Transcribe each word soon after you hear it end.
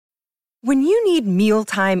When you need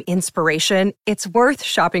mealtime inspiration, it's worth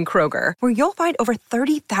shopping Kroger, where you'll find over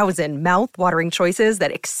 30,000 mouth-watering choices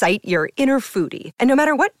that excite your inner foodie. And no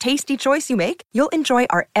matter what tasty choice you make, you'll enjoy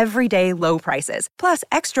our everyday low prices, plus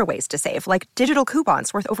extra ways to save, like digital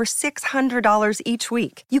coupons worth over $600 each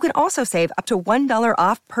week. You can also save up to $1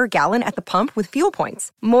 off per gallon at the pump with fuel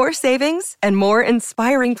points. More savings and more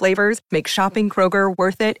inspiring flavors make shopping Kroger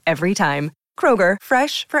worth it every time. Kroger,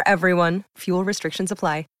 fresh for everyone. Fuel restrictions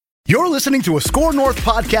apply. You're listening to a Score North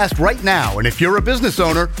podcast right now, and if you're a business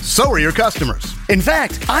owner, so are your customers. In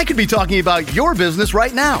fact, I could be talking about your business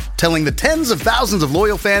right now, telling the tens of thousands of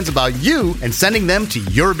loyal fans about you and sending them to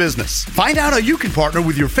your business. Find out how you can partner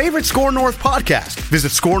with your favorite Score North podcast.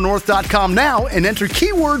 Visit scorenorth.com now and enter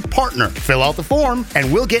keyword partner. Fill out the form,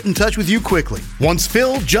 and we'll get in touch with you quickly. Once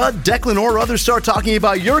Phil, Judd, Declan, or others start talking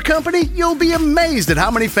about your company, you'll be amazed at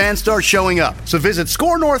how many fans start showing up. So visit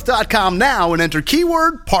scorenorth.com now and enter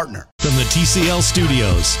keyword partner. From the TCL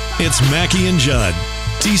studios, it's Mackey and Judd.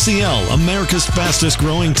 TCL, America's fastest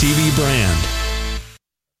growing TV brand.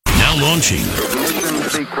 Now launching. Ignition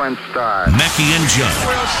sequence start. Mackey and Judd.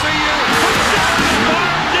 We'll see you.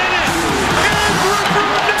 Did it.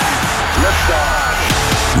 Liftoff.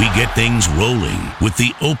 We get things rolling with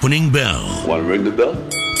the opening bell. Want to ring the bell?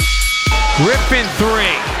 Griffin 3.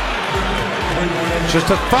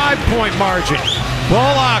 Just a 5-point margin.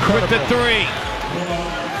 Bullock with the 3.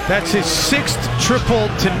 That's his 6th triple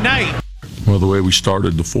tonight. Well, the way we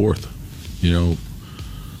started the fourth,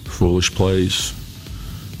 foolish plays,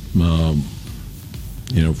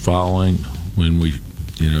 fouling when we,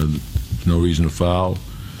 no reason to foul,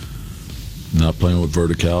 not playing with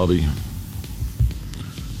verticality,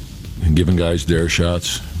 and giving guys dare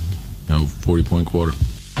shots, 40-point quarter.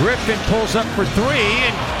 Griffin pulls up for 3,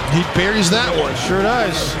 and he buries that one. Sure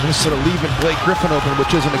does. Instead of leaving Blake Griffin open,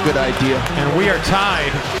 which isn't a good idea. And we are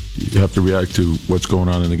tied. You have to react to what's going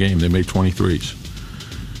on in the game. They made 23s.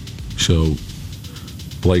 So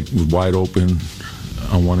Blake was wide open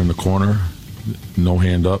on one in the corner, no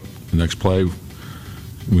hand up. The next play,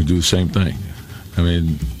 we do the same thing.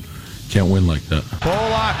 Can't win like that.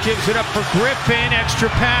 Bullock gives it up for Griffin. Extra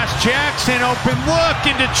pass. Jackson, open look,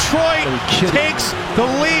 and Detroit takes the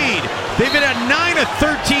lead. They've been at 9 of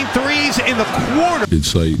 13 threes in the quarter.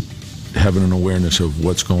 It's like having an awareness of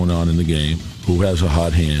what's going on in the game. Who has a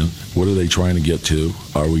hot hand? What are they trying to get to?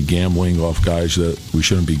 Are we gambling off guys that we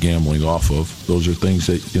shouldn't be gambling off of? Those are things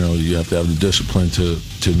that, you have to have the discipline to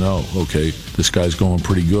know, okay, this guy's going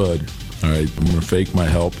pretty good. All right, I'm going to fake my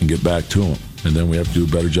help and get back to him. And then we have to do a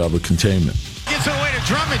better job of containment. Gets it away to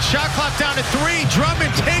Drummond. Shot clock down to 3.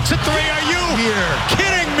 Drummond takes a 3. Are you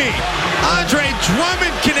kidding me? Andre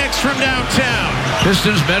Drummond connects from downtown.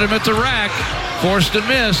 Pistons met him at the rack. Forced to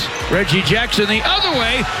miss. Reggie Jackson the other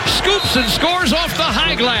way. Scoops and scores off the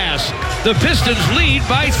high glass. The Pistons lead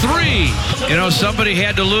by 3. Somebody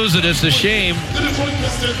had to lose it. It's a shame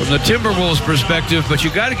from the Timberwolves perspective, but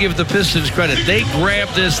you got to give the Pistons credit. They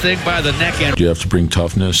grabbed this thing by the neck end. You have to bring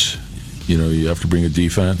toughness. You have to bring a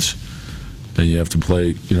defense. And you have to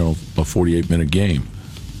play, a 48-minute game.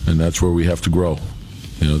 And that's where we have to grow.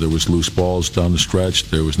 There was loose balls down the stretch.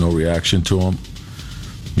 There was no reaction to them.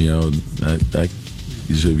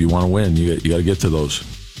 If you want to win, you got to get to those.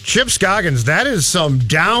 Chip Scoggins, that is some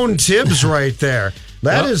down Tibbs right there.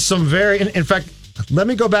 That is some very... In fact, let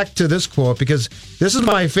me go back to this quote, because this is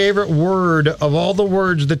my favorite word of all the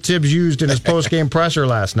words that Tibbs used in his post-game presser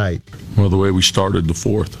last night. Well, the way we started the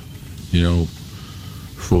fourth,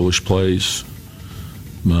 foolish plays,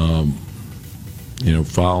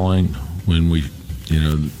 fouling when we,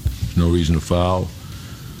 no reason to foul,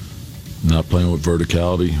 not playing with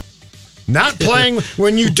verticality. Not playing,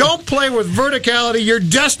 when you don't play with verticality, you're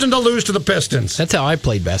destined to lose to the Pistons. That's how I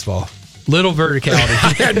played basketball. Little verticality.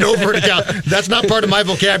 I had no verticality. That's not part of my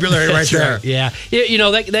vocabulary right there. Right. Yeah.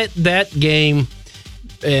 That game,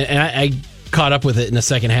 and I caught up with it in the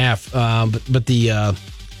second half, but the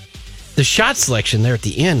shot selection there at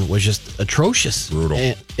the end was just atrocious. Brutal.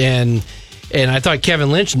 And I thought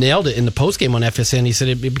Kevin Lynch nailed it in the postgame on FSN. He said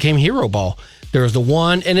it became hero ball. There was the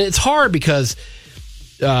one, and it's hard because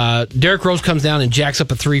Derrick Rose comes down and jacks up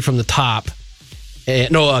a 3 from the top.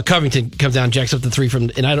 Covington comes down and jacks up the 3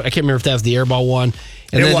 from, and I can't remember if that was the air ball one.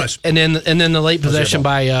 And it was. And then the late possession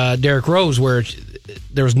by Derrick Rose where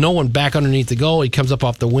there was no one back underneath the goal. He comes up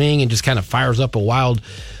off the wing and just kind of fires up a wild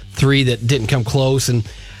 3 that didn't come close. And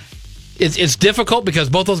it's difficult because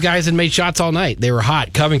both those guys had made shots all night. They were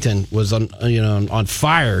hot. Covington was on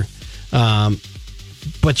fire.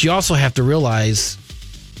 But you also have to realize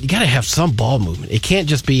you got to have some ball movement. It can't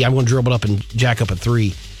just be I'm going to dribble up and jack up a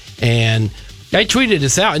 3. And I tweeted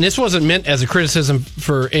this out, and this wasn't meant as a criticism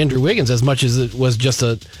for Andrew Wiggins as much as it was just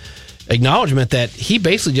a acknowledgement that he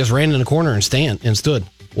basically just ran in the corner and stood.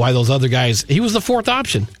 Why those other guys? He was the fourth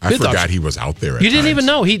option. I forgot he was out there. You didn't even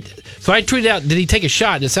know So I tweeted out, did he take a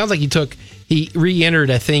shot? It sounds like he re-entered,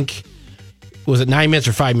 I think, was it 9 minutes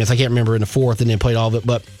or 5 minutes? I can't remember, in the fourth, and then played all of it,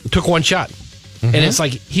 but took one shot. Mm-hmm. And it's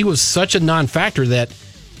like he was such a non-factor that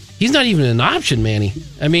he's not even an option, Manny.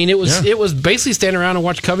 I mean, it was basically standing around and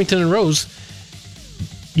watch Covington and Rose,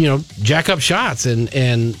 jack up shots,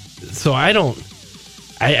 and so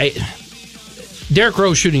Derrick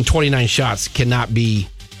Rose shooting 29 shots cannot be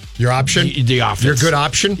your option. The offense, your good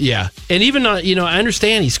option. Yeah, and even I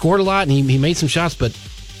understand he scored a lot and he made some shots, but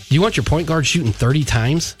do you want your point guard shooting 30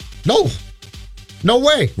 times? No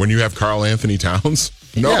way. When you have Karl Anthony Towns.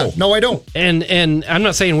 No. Yeah, no, I don't. And I'm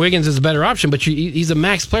not saying Wiggins is a better option, but he's a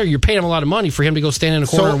max player. You're paying him a lot of money for him to go stand in a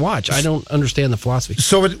corner and watch. I don't understand the philosophy.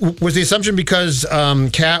 So was the assumption because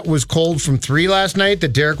Cat was cold from 3 last night that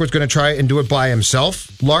Derek was going to try and do it by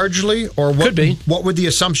himself largely? Or what, could be. What would the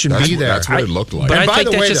assumption be there? That's what it looked like. But I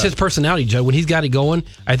think that's just his personality, Joe. When he's got it going,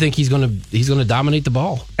 I think he's going to dominate the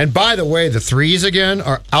ball. And by the way, the threes again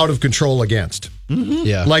are out of control against. Mm-hmm.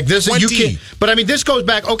 Yeah, like this, 20. you can't. But I mean, this goes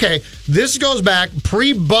back. Okay, this goes back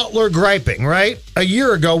pre-Butler griping, right? A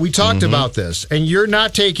year ago, we talked about this, and you're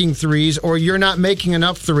not taking threes, or you're not making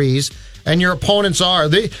enough threes, and your opponents are.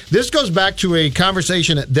 This goes back to a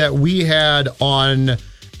conversation that we had on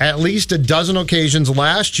at least a dozen occasions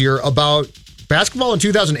last year about basketball in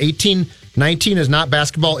 2018-19 is not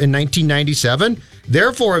basketball in 1997.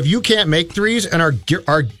 Therefore, if you can't make threes and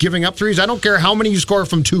are giving up threes, I don't care how many you score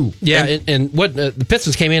from 2. Yeah, and what the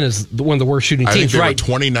Pistons came in as one of the worst shooting teams, I think they right?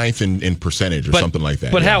 were 29th in percentage or something like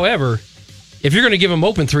that. But however, if you're going to give them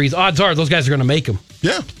open threes, odds are those guys are going to make them.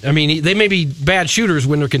 Yeah. I mean, they may be bad shooters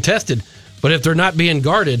when they're contested, but if they're not being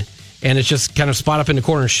guarded and it's just kind of spot up in the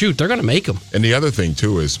corner and shoot, they're going to make them. And the other thing,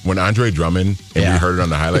 too, is when Andre Drummond, and we heard it on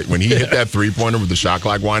the highlight, when he hit that three-pointer with the shot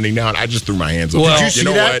clock winding down, I just threw my hands up. Well, did you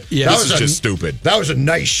see that? What? Yeah. This is just stupid. That was a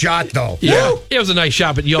nice shot, though. Yeah. It was a nice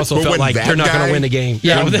shot, but you also felt like they're not going to win the game.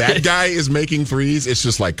 Yeah, when that guy is making threes, it's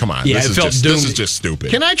just like, come on. Yeah, this is just stupid.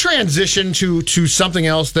 Can I transition to something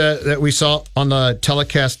else that we saw on the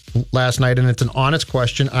telecast last night? And it's an honest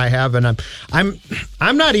question I have, and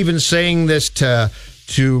I'm not even saying this to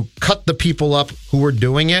cut the people up who were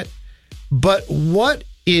doing it, but what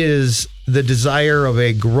is the desire of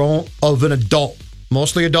an adult,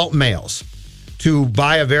 mostly adult males, to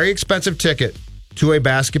buy a very expensive ticket to a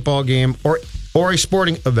basketball game or a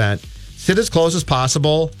sporting event, sit as close as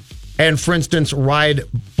possible, and, for instance, ride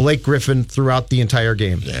Blake Griffin throughout the entire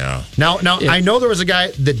game? Yeah. Now, I know there was a guy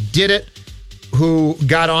that did it who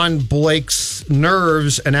got on Blake's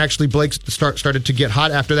nerves, and actually Blake started to get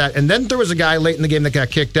hot after that. And then there was a guy late in the game that got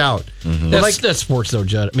kicked out. Mm-hmm. That's sports, though,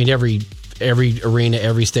 Judd. I mean, every arena,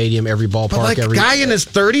 every stadium, every ballpark, every guy in his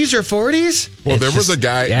 30s or 40s. Well, there was a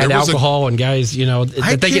guy. Had alcohol and guys,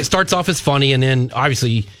 I think it starts off as funny, and then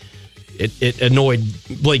obviously it annoyed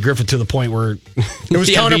Blake Griffin to the point where it was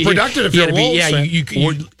counterproductive. If you're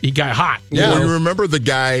Wolves, you got hot. Yeah, well, you remember the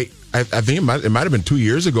guy. I think it might have been 2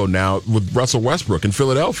 years ago now with Russell Westbrook in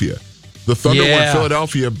Philadelphia. The Thunder went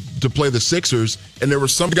Philadelphia to play the Sixers, and there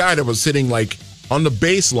was some guy that was sitting like on the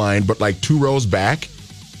baseline, but like 2 rows back,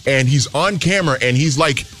 and he's on camera, and he's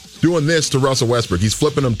like doing this to Russell Westbrook. He's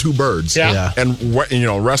flipping him 2 birds. Yeah. And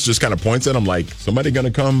Russ just kind of points at him like, somebody going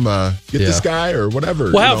to come get this guy or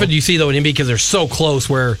whatever. Well, how often do you see, though, in NBA, because they're so close,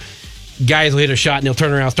 where guys will hit a shot and they'll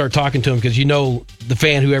turn around and start talking to him because the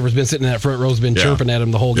fan, whoever's been sitting in that front row, has been chirping at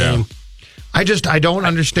him the whole game. I don't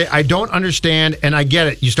understand. I don't understand, and I get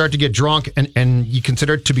it. You start to get drunk and you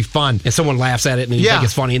consider it to be fun. And someone laughs at it and you think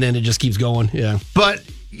it's funny, and then it just keeps going. Yeah. But,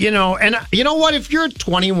 and you know what? If you're a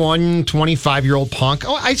 21, 25-year-old punk,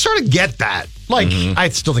 I sort of get that. Like, I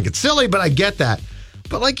still think it's silly, but I get that.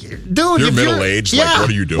 But, like, dude, you're middle-aged. Like, what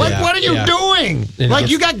are you doing? Like, what are you doing? Like,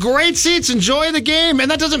 you got great seats. Enjoy the game.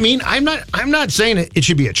 And that doesn't mean I'm not saying it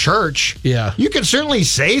should be a church. Yeah. You can certainly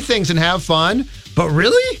say things and have fun. But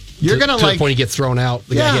really? You're going to the point he gets thrown out.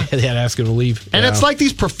 The guy had to ask him to leave. And it's like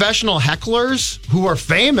these professional hecklers who are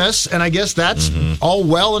famous, and I guess that's all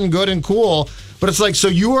well and good and cool. But it's like, so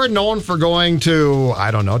you are known for going to,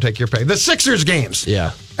 I don't know, take your pick, the Sixers games.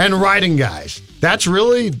 Yeah. And riding guys. That's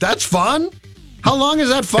fun? How long is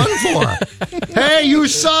that fun for? Hey, you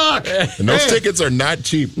suck. And those tickets are not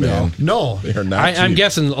cheap, man. No. They are not cheap. I'm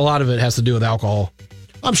guessing a lot of it has to do with alcohol.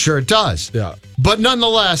 I'm sure it does. Yeah. But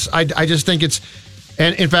nonetheless, I just think it's,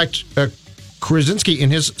 and in fact, Krasinski in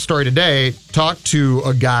his story today talked to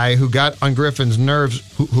a guy who got on Griffin's nerves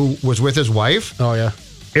who was with his wife. Oh, yeah.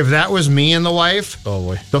 if that was me and the wife, oh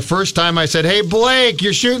boy, the first time I said, "Hey Blake,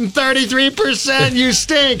 you're shooting 33%, you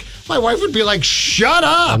stink," my wife would be like, "Shut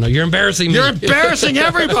up! Oh, no, you're embarrassing me. You're embarrassing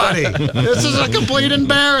everybody. This is a complete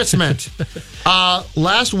embarrassment."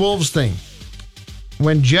 Last Wolves thing: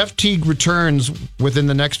 when Jeff Teague returns within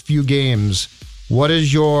the next few games, what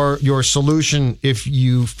is your solution if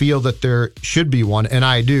you feel that there should be one, and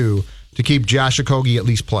I do, to keep Josh Okogie at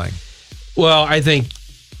least playing? Well, I think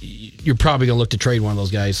you're probably going to look to trade one of those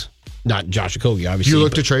guys. Not Josh Okogie, obviously. Do you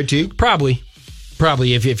look to trade Teague? Probably.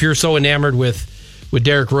 If you're so enamored with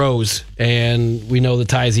Derrick Rose, and we know the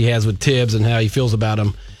ties he has with Tibbs and how he feels about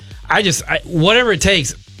him, whatever it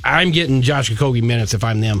takes, I'm getting Josh Okogie minutes if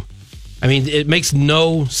I'm them. I mean, it makes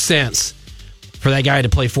no sense for that guy to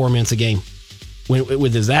play 4 minutes a game.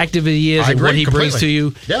 With as active as he is and what he brings to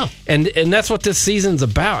you. Yeah. And that's what this season's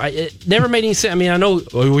about. It never made any sense. I mean, I know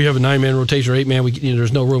we have a 9-man rotation or 8-man.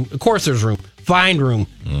 There's no room. Of course there's room. Find room.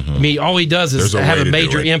 Mm-hmm. I mean, all he does is have a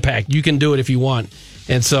major impact. You can do it if you want.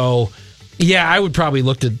 And so, yeah, I would probably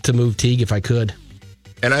look to move Teague if I could.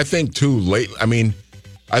 And I think, too,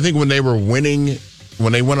 I think when they were winning,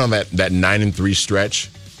 when they went on that 9-3 stretch,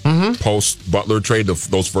 post Butler trade,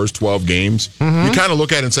 those first 12 games, you kind of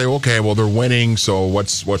look at it and say, okay, well, they're winning, so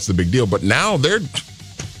what's the big deal? But now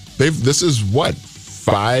this is what,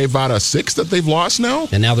 5 out of 6 that they've lost now?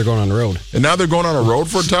 And now they're going on the road. And now they're going on a road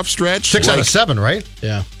for a tough stretch? 6 out of 7, right?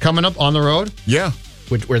 Yeah. Coming up on the road? Yeah.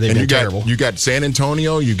 Where they've been terrible. You got San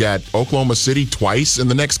Antonio, you got Oklahoma City twice in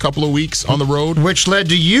the next couple of weeks on the road. Which led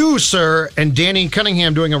to you, sir, and Danny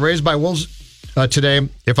Cunningham doing a Raised by Wolves today,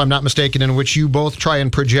 if I'm not mistaken, in which you both try and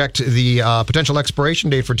project the potential expiration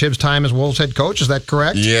date for Tibbs' time as Wolves head coach. Is that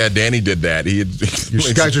correct? Yeah, Danny did that. You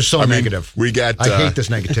guys are so negative. I hate this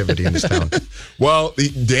negativity in this town. Well,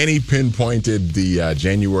 Danny pinpointed the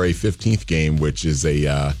January 15th game, which is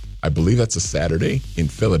I believe that's a Saturday in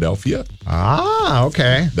Philadelphia. Ah,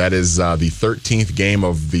 okay. That is the 13th game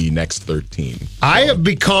of the next 13. I have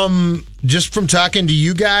become, just from talking to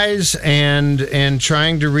you guys and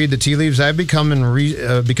trying to read the tea leaves, I've become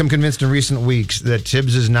convinced in recent weeks that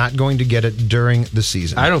Tibbs is not going to get it during the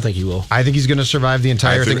season. I don't think he will. I think he's going to survive the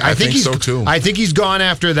entire thing. I think so too. I think he's gone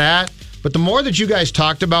after that. But the more that you guys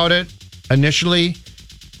talked about it initially,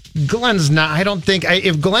 Glenn's not. I don't think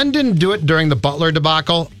if Glenn didn't do it during the Butler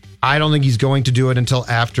debacle, I don't think he's going to do it until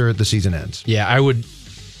after the season ends. Yeah,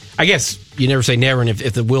 I guess you never say never, and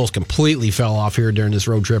if the wheels completely fell off here during this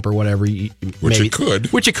road trip or whatever, which it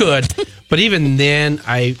could. But even then,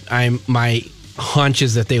 my hunch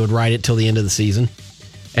is that they would ride it till the end of the season,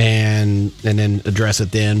 and then address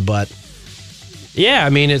it then. But yeah,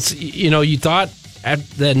 I mean, it's you thought at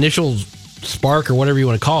the initial spark or whatever you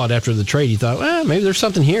want to call it after the trade, you thought, well, maybe there's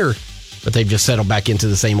something here. But they've just settled back into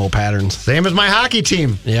the same old patterns. Same as my hockey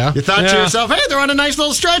team. Yeah. You thought to yourself, hey, they're on a nice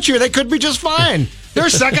little stretch here. They could be just fine. They're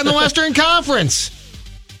second in the Western Conference.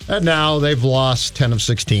 And now they've lost 10 of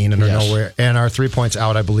 16 and are nowhere, and are 3 points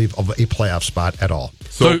out, I believe, of a playoff spot at all.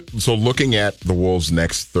 So looking at the Wolves'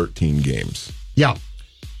 next 13 games. Yeah.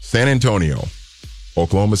 San Antonio,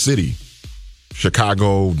 Oklahoma City,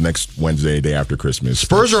 Chicago next Wednesday, day after Christmas.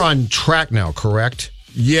 Spurs are on track now, correct?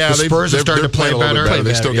 Yeah, the Spurs are starting to play better.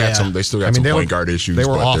 They still got some. They still got some point guard issues. They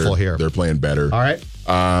were awful here. They're playing better. All right.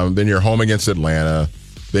 Then you're home against Atlanta.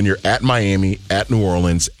 Then you're at Miami, at New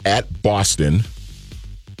Orleans, at Boston.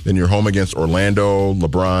 Then you're home against Orlando,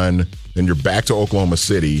 LeBron. Then you're back to Oklahoma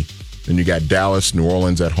City. Then you got Dallas, New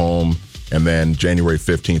Orleans at home, and then January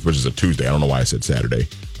 15th, which is a Tuesday. I don't know why I said Saturday.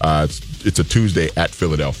 It's a Tuesday at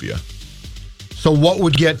Philadelphia. So what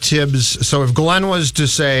would get Tibbs? So if Glenn was to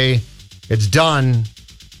say it's done,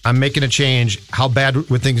 I'm making a change, how bad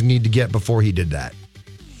would things need to get before he did that?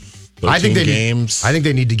 I think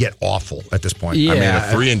they need to get awful at this point. Yeah, I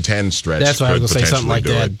mean, a 3-10 stretch. That's why I was going to say something like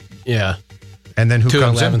that. Yeah. And then who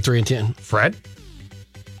comes 2-11, in? 3-10. Fred?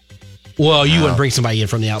 Well, you wouldn't bring somebody in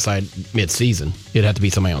from the outside mid-season. It'd have to be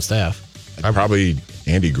somebody on staff. Probably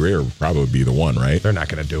Andy Greer would probably be the one, right? They're not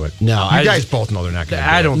going to do it. No, you guys both know they're not going to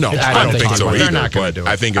do it. I don't think so either. They're not going to do it.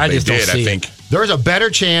 I think if they did, I think there's a better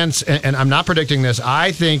chance, and I'm not predicting this.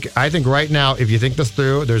 I think right now, if you think this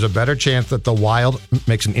through, there's a better chance that the Wild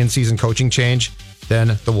makes an in-season coaching change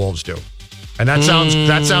than the Wolves do. And that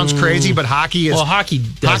sounds crazy, but hockey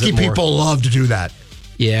people love to do that.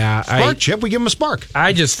 Yeah, spark Chip. We give him a spark.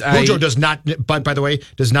 Boudreaux does not. But by the way,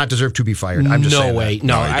 does not deserve to be fired. I'm just saying. No way. That.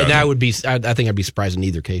 No, I would be. I think I'd be surprised in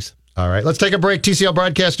either case. All right, let's take a break. TCL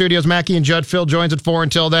Broadcast Studios, Mackey and Judd. Phil joins at 4.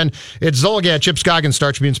 Until then, it's Zolgad, Chip Scoggins,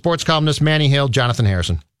 Star Tribune sports columnist Manny Hale, Jonathan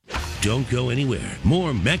Harrison. Don't go anywhere.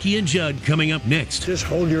 More Mackey and Judd coming up next. Just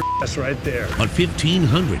hold your ass right there. On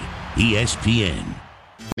 1500 ESPN.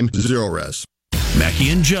 Zero res.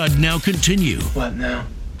 Mackey and Judd now continue. What now?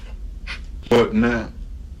 What now?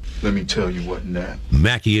 Let me tell you what now.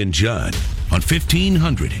 Mackey and Judd on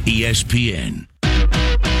 1500 ESPN.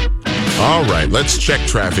 All right, let's check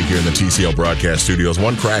traffic here in the TCL broadcast studios.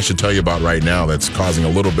 One crash to tell you about right now that's causing a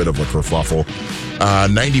little bit of a kerfuffle.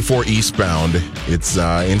 94 eastbound. It's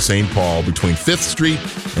in St. Paul between 5th Street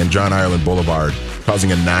and John Ireland Boulevard,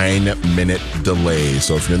 causing a 9-minute delay.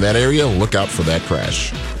 So if you're in that area, look out for that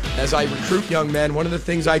crash. As I recruit young men, one of the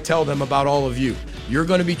things I tell them about all of you, you're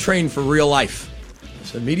going to be trained for real life.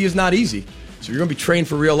 So media is not easy. So you're going to be trained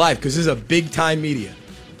for real life because this is a big-time media.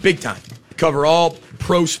 Big time. Cover all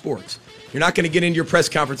pro sports. You're not going to get into your press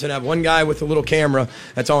conference and have one guy with a little camera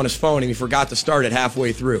that's on his phone and he forgot to start it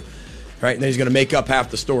halfway through. Right? And then he's going to make up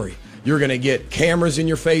half the story. You're going to get cameras in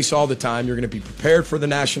your face all the time. You're going to be prepared for the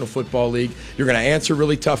National Football League. You're going to answer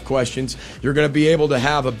really tough questions. You're going to be able to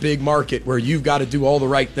have a big market where you've got to do all the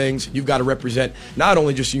right things. You've got to represent not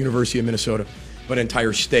only just the University of Minnesota, but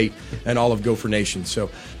entire state and all of Gopher Nation. So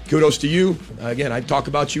kudos to you. Again, I talk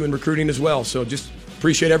about you in recruiting as well. So just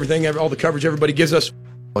appreciate everything, all the coverage everybody gives us.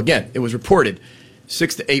 Again, it was reported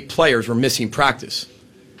 6 to 8 players were missing practice,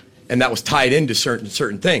 and that was tied into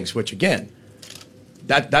certain things. Which again,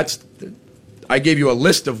 that's I gave you a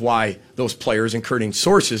list of why those players, including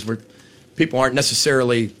sources, where people aren't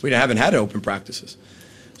necessarily we haven't had open practices.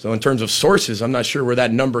 So in terms of sources, I'm not sure where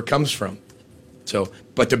that number comes from. So,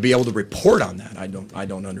 but to be able to report on that, I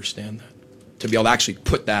don't understand that. To be able to actually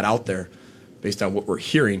put that out there, based on what we're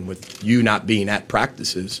hearing with you not being at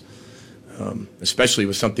practices. Especially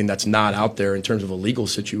with something that's not out there in terms of a legal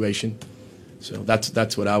situation. So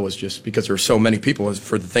that's what I was just, because there are so many people,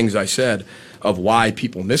 for the things I said, of why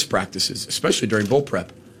people miss practices, especially during bowl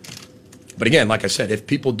prep. But again, like I said, if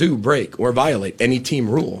people do break or violate any team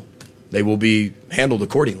rule, they will be handled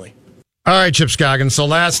accordingly. All right, Chip Scoggins. So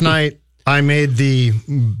last night I made the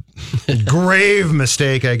grave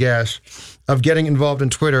mistake, I guess, of getting involved in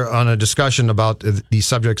Twitter on a discussion about the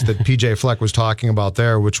subjects that PJ Fleck was talking about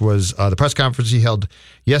there, which was the press conference he held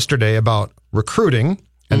yesterday about recruiting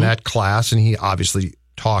and that class. And he obviously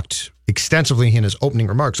talked extensively in his opening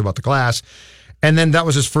remarks about the class. And then that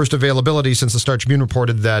was his first availability since the Star Tribune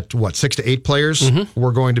reported that, 6 to 8 players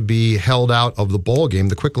were going to be held out of the bowl game,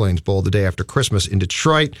 the Quick Lanes Bowl, the day after Christmas in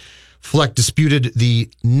Detroit. Fleck disputed the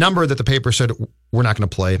number that the paper said we're not going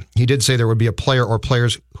to play. He did say there would be a player or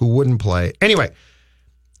players who wouldn't play. Anyway,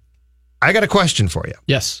 I got a question for you.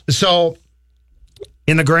 Yes. So,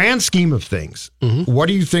 in the grand scheme of things, what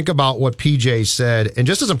do you think about what PJ said? And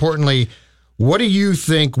just as importantly, what do you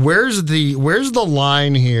think? Where's the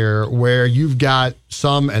line here where you've got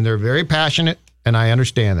some, and they're very passionate, and I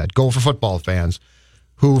understand that, Gopher football fans,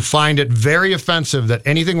 who find it very offensive that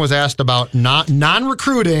anything was asked about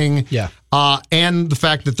non-recruiting, and the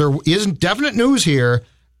fact that there isn't definite news here,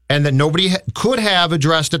 and that nobody could have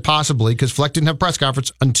addressed it possibly because Fleck didn't have a press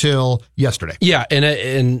conference until yesterday. Yeah,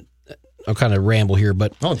 and I'll kind of ramble here,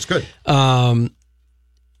 but it's good.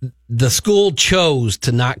 The school chose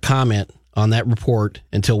to not comment on that report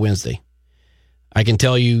until Wednesday. I can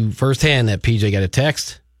tell you firsthand that PJ got a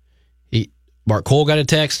text. Mark Cole got a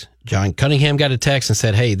text. John Cunningham got a text and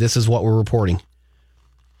said, hey, this is what we're reporting.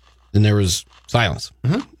 Then there was silence.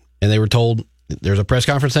 And they were told there's a press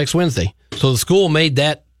conference next Wednesday. So the school made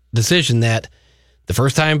that decision that the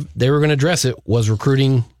first time they were going to address it was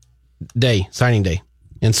recruiting day, signing day.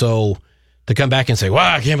 And so to come back and say,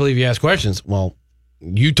 wow, I can't believe you asked questions. Well,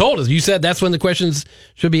 you told us. You said that's when the questions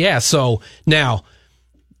should be asked. So now,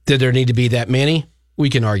 did there need to be that many?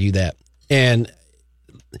 We can argue that. And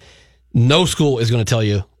no school is going to tell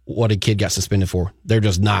you what a kid got suspended for. They're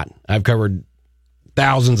just not. I've covered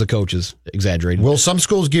thousands of coaches exaggerating. Will some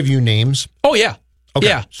schools give you names? Oh, yeah. Okay.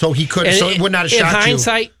 Yeah. So he could. So it would not have shot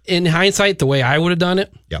you. In hindsight, the way I would have done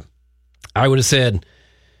it, I would have said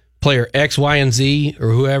player X, Y, and Z, or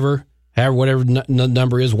whoever, whatever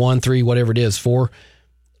number is, 1, 3, whatever it is, 4,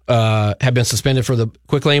 have been suspended for the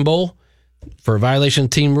Quick Lane Bowl for a violation of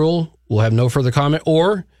team rule. We'll have no further comment.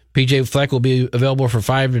 Or PJ Fleck will be available for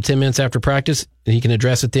 5 to 10 minutes after practice, and he can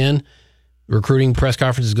address it then. Recruiting press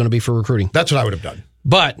conference is going to be for recruiting. That's what I would have done.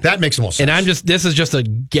 But that makes the most sense. And this is just a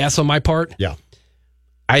guess on my part. Yeah.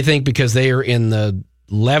 I think because they are in the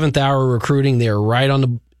 11th hour recruiting, they are right on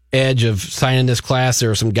the edge of signing this class.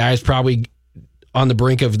 There are some guys probably on the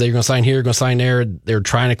brink of they're going to sign here, going to sign there. They're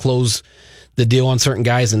trying to close the deal on certain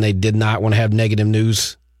guys, and they did not want to have negative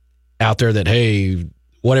news out there that, hey,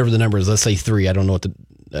 whatever the number is, let's say 3. I don't know what the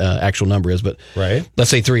actual number is, but let's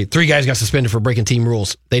say 3. 3 guys got suspended for breaking team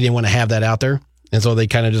rules. They didn't want to have that out there, and so they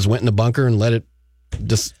kind of just went in the bunker and let it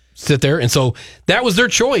just sit there. And so that was their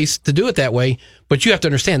choice to do it that way. But you have to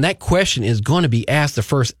understand that question is going to be asked the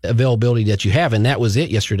first availability that you have. And that was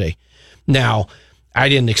it yesterday. Now, I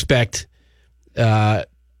didn't expect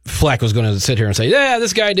Fleck was going to sit here and say, yeah,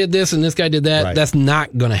 this guy did this and this guy did that. Right. That's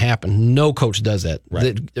not going to happen. No coach does that.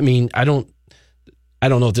 Right. I mean, I don't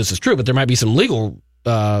know if this is true, but there might be some legal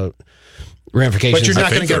ramifications. But you're not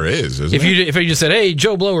going to get there is. If you just said, "Hey,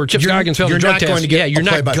 Joe Blow or Chip Scoggins failed a drug test," you're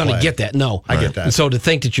not going to get that. No, I get that. And so to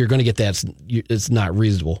think that you're going to get that, it's not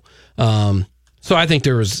reasonable. So I think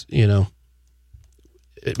there was, I don't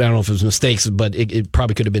know if it was mistakes, but it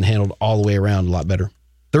probably could have been handled all the way around a lot better.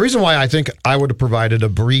 The reason why I think I would have provided a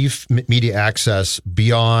brief media access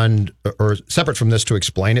beyond or separate from this to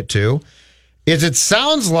explain it too, is it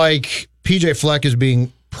sounds like PJ Fleck is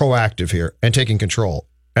being proactive here and taking control.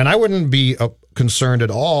 And I wouldn't be concerned at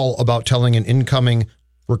all about telling an incoming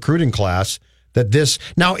recruiting class that this...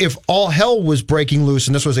 Now, if all hell was breaking loose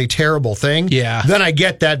and this was a terrible thing, then I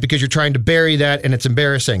get that because you're trying to bury that and it's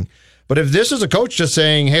embarrassing. But if this is a coach just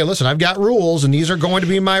saying, hey, listen, I've got rules and these are going to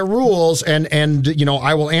be my rules and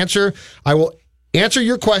I will answer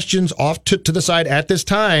your questions off to the side at this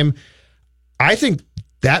time, I think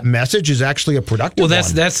that message is actually a productive one. Well,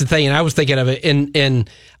 that's the thing, and I was thinking of it, and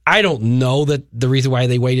I don't know that the reason why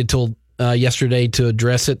they waited till yesterday to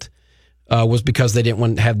address it was because they didn't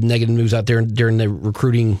want to have negative news out there during the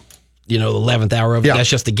recruiting, the 11th hour of it. Yeah. That's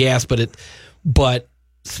just a guess, but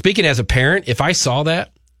speaking as a parent, if I saw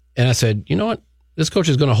that and I said, you know what, this coach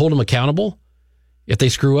is going to hold them accountable if they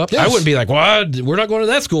screw up, yes. I wouldn't be like, well, we're not going to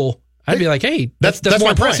that school. I'd be like, hey, that's more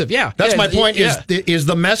impressive. Point. Yeah. That's my point is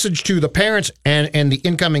the message to the parents and the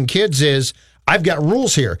incoming kids is I've got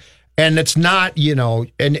rules here. And it's not,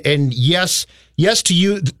 and yes to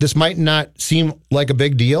you, this might not seem like a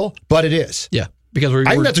big deal, but it is. Yeah. Because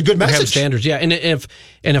I think that's a good message. We have standards. Yeah. And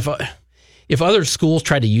if other schools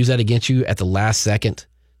try to use that against you at the last second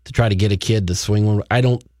to try to get a kid to swing one, I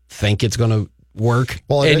don't think it's going to work.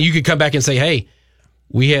 Well, and you could come back and say, hey,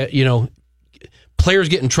 we had, players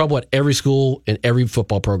get in trouble at every school and every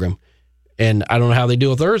football program. And I don't know how they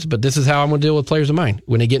deal with theirs, but this is how I'm going to deal with players of mine.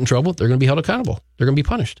 When they get in trouble, they're going to be held accountable. They're going to be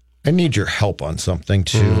punished. I need your help on something,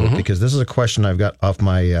 too, because this is a question I've got off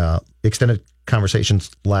my extended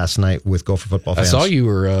conversations last night with Gopher football fans. I saw you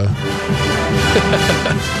were...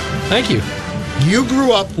 Thank you. You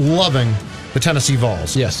grew up loving the Tennessee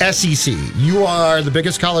Vols. Yes. SEC. You are the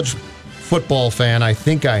biggest college football fan I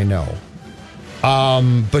think I know.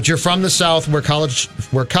 But you're from the South where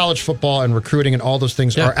college football and recruiting and all those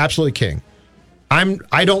things are absolutely king.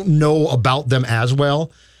 I don't know about them as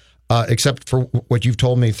well, except for what you've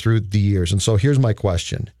told me through the years. And so here's my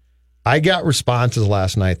question. I got responses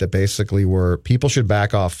last night that basically were people should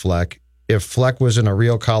back off Fleck. If Fleck was in a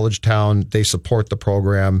real college town, they support the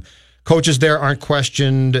program. Coaches there aren't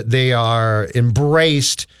questioned. They are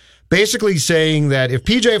embraced. Basically saying that if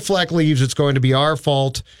PJ Fleck leaves, it's going to be our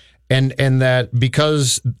fault. And that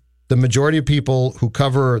because the majority of people who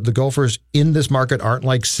cover the Gophers in this market aren't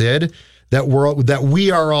like Sid, that we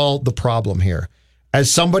are all the problem here. As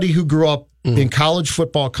somebody who grew up in college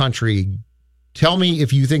football country, tell me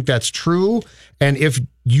if you think that's true and if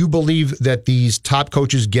you believe that these top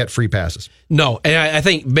coaches get free passes. No, and I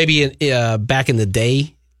think maybe back in the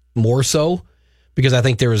day more so, because I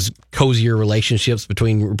think there was cozier relationships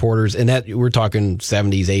between reporters, and that we're talking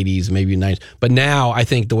 70s, 80s, maybe 90s. But now I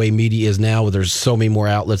think the way media is now, there's so many more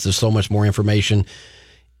outlets, there's so much more information.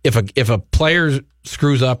 If a player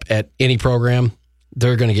screws up at any program,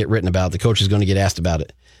 they're going to get written about. The coach is going to get asked about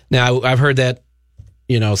it. Now, I've heard that,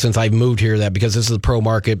 since I've moved here, that because this is a pro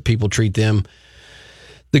market, people treat them,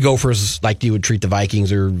 the Gophers, like you would treat the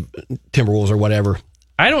Vikings or Timberwolves or whatever.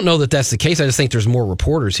 I don't know that that's the case. I just think there's more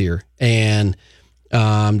reporters here. And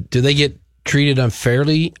do they get treated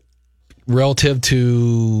unfairly relative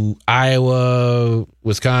to Iowa,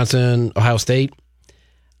 Wisconsin, Ohio State?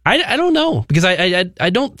 I don't know, because I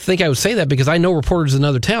don't think I would say that, because I know reporters in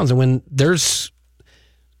other towns, and when there's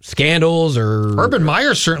scandals or... Urban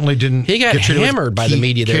Meyer certainly didn't He got hammered by the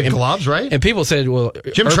media there. Kid gloves, right? And people said, well...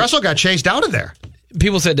 Jim Tressel got chased out of there.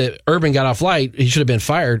 People said that Urban got off light. He should have been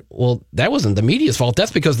fired. Well, that wasn't the media's fault.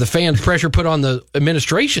 That's because the fans' pressure put on the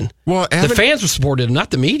administration. Well, the fans were supported him, not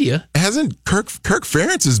the media. Hasn't Kirk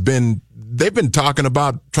Ferentz has been... They've been talking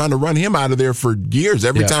about trying to run him out of there for years.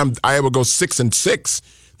 Every time Iowa goes 6-6,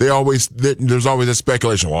 there's always a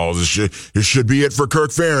speculation. Well, this should be it for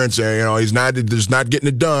Kirk Ferentz. He's not getting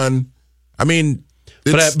it done. I mean,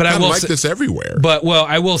 it's but I will like this everywhere. But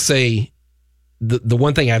I will say the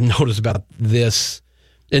one thing I've noticed about this,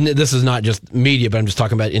 and this is not just media, but I'm just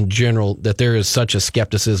talking about in general, that there is such a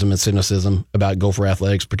skepticism and cynicism about Gopher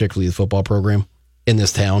athletics, particularly the football program. in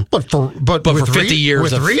this town. But for 50 years.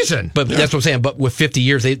 With reason. But that's what I'm saying. But with 50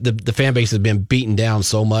 years, the fan base has been beaten down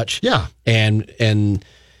so much. Yeah. And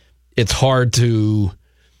it's hard to,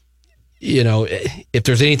 if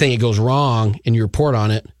there's anything that goes wrong and you report on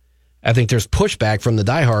it, I think there's pushback from the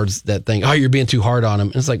diehards that think, oh, you're being too hard on them.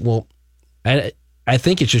 And it's like, well, I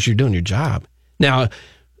think it's just you're doing your job. Now,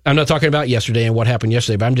 I'm not talking about yesterday and what happened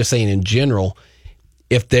yesterday, but I'm just saying in general,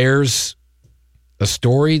 if there's a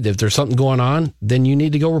story, if there's something going on, then you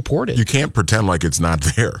need to go report it. You can't pretend like it's not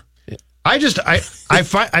there. I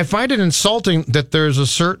find it insulting that there's a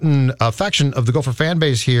certain faction of the Gopher fan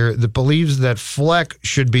base here that believes that Fleck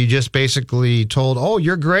should be just basically told, oh,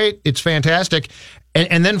 you're great, it's fantastic.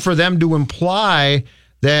 And then for them to imply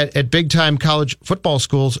that at big-time college football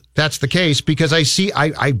schools, that's the case, because I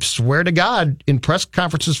swear to God, in press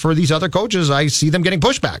conferences for these other coaches, I see them getting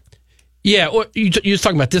pushback. Yeah, or you're just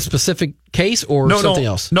talking about this specific case or something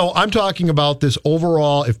else? No, I'm talking about this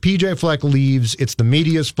overall. If PJ Fleck leaves, it's the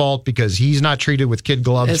media's fault because he's not treated with kid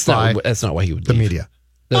gloves that's not why he would leave. The media.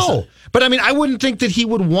 But I mean, I wouldn't think that he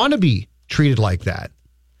would want to be treated like that.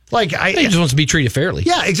 He just wants to be treated fairly.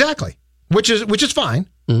 Yeah, exactly. Which is fine.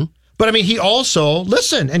 Mm-hmm. But I mean, he also,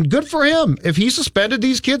 and good for him. If he suspended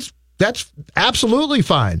these kids, that's absolutely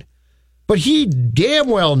fine. But he damn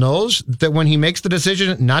well knows that when he makes the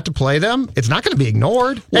decision not to play them, it's not going to be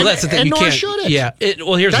ignored. Well, that's the thing. Nor should it. Yeah. Here's the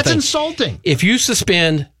thing. That's insulting. If you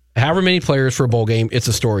suspend however many players for a bowl game, it's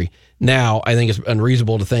a story. Now, I think it's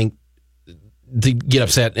unreasonable to get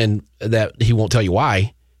upset and that he won't tell you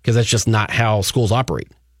why, because that's just not how schools operate.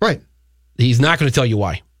 Right. He's not going to tell you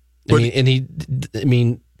why.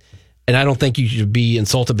 And I don't think you should be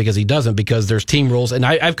insulted because he doesn't, because there's team rules. And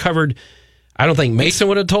I've covered, I don't think Mason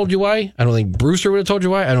would have told you why. I don't think Brewster would have told you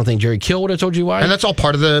why. I don't think Jerry Kill would have told you why. And that's all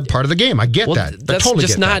part of the game. I get that. That's totally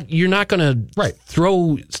just not, you're not going to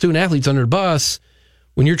throw student athletes under the bus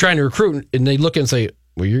when you're trying to recruit and they look and say,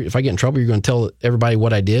 well, if I get in trouble, you're going to tell everybody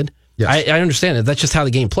what I did. Yes. I understand it. That's just how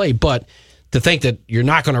the game played. But to think that you're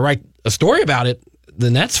not going to write a story about it,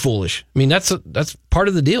 then that's foolish. I mean, that's part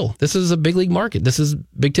of the deal. This is a big league market. This is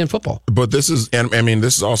Big Ten football. But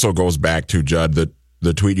this also goes back to, Judd,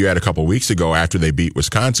 the tweet you had a couple of weeks ago after they beat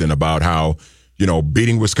Wisconsin about how,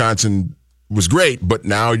 beating Wisconsin was great, but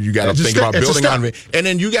now you got to think about building on it. And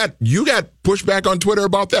then you got pushback on Twitter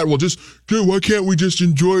about that. Well, why can't we just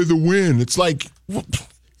enjoy the win? It's like,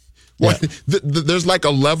 there's like a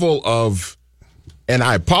level of, and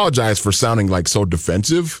I apologize for sounding like so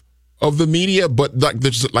defensive of the media, but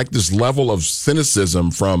there's like this level of cynicism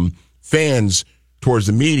from fans towards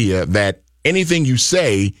the media that anything you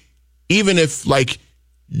say, even if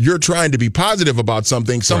you're trying to be positive about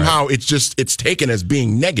something, somehow it's taken as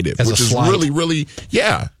being negative, which is really, really,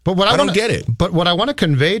 yeah. But I don't get it. But what I want to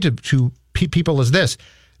convey to people is this: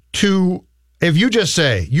 if you just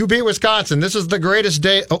say you beat Wisconsin, this is the greatest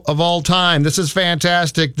day of all time, this is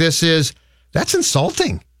fantastic, that's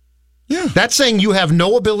insulting. Yeah. That's saying you have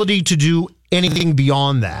no ability to do anything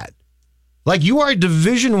beyond that. You are a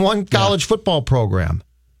Division I college football program.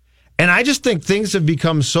 And I just think things have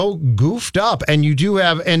become so goofed up. And you do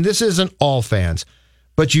have, and this isn't all fans,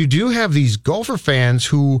 but you do have these Gopher fans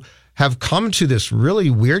who have come to this really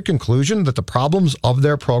weird conclusion that the problems of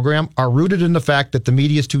their program are rooted in the fact that the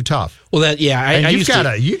media is too tough. Well, you got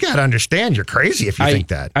to understand you're crazy if you think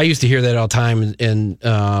that. I used to hear that all the time.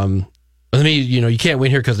 And, you can't win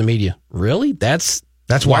here because of the media. Really? That's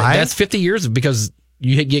why? That's 50 years because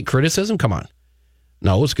you get criticism? Come on.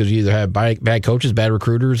 No, it's because you either have bad coaches, bad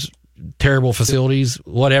recruiters, terrible facilities,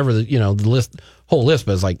 whatever, the whole list.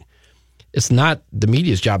 But it's not the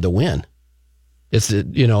media's job to win. It's,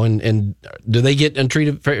 and do they get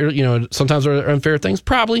untreated fair, sometimes there are unfair things?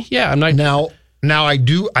 Probably. Yeah. I'm not. Now I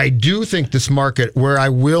do think this market where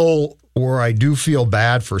I do feel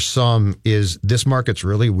bad for some is this market's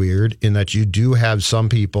really weird in that you do have some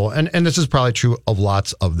people, and this is probably true of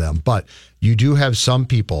lots of them, but you do have some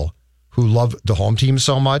people who love the home team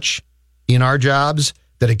so much in our jobs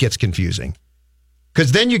that it gets confusing.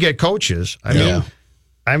 Because then you get coaches.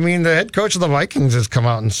 I mean, the head coach of the Vikings has come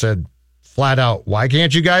out and said flat out, why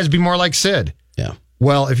can't you guys be more like Sid? Yeah.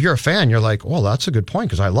 Well, if you're a fan, you're like, well, that's a good point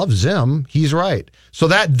because I love Zim. He's right. So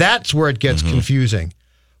that's where it gets confusing.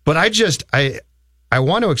 But I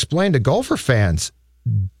want to explain to Gopher fans,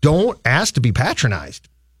 don't ask to be patronized.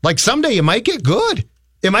 Someday you might get good.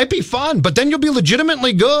 It might be fun, but then you'll be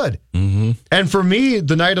legitimately good. Mm-hmm. And for me,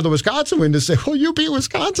 the night of the Wisconsin win, to say, well, you beat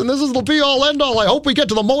Wisconsin. This is the be-all, end-all. I hope we get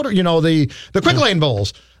to the the Quick Lane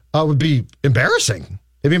Bowls would be embarrassing.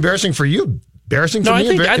 It'd be embarrassing for you, embarrassing for me,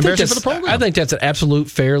 embarrassing for the program. I think that's an absolute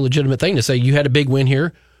fair, legitimate thing to say. You had a big win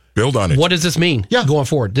here. Build on it. What does this mean going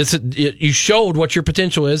forward? You showed what your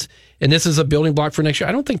potential is, and this is a building block for next year.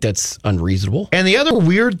 I don't think that's unreasonable. And the other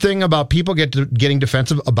weird thing about people getting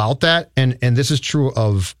defensive about that, and this is true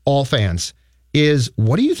of all fans, is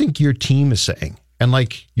what do you think your team is saying? And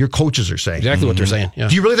like your coaches are saying. Exactly what they're saying. Yeah.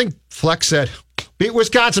 Do you really think Fleck said, beat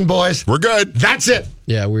Wisconsin, boys? We're good. That's it.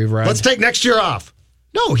 Yeah, we've arrived. Let's take next year off.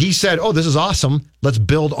 No, he said, oh, this is awesome. Let's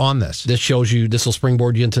build on this. This shows you, this will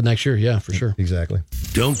springboard you into next year. Yeah, for sure. Exactly.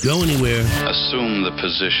 Don't go anywhere. Assume the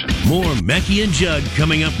position. More Mackey and Judd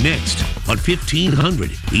coming up next on 1500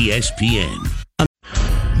 ESPN.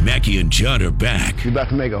 Mackey and Judd are back. You're about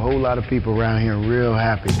to make a whole lot of people around here real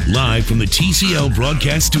happy. Live from the TCL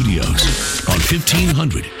broadcast studios on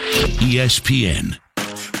 1500 ESPN.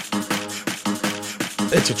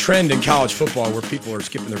 It's a trend in college football where people are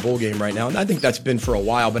skipping their bowl game right now. And I think that's been for a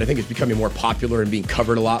while, but I think it's becoming more popular and being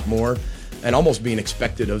covered a lot more and almost being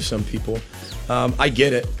expected of some people. I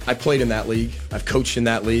get it. I played in that league. I've coached in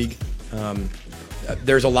that league.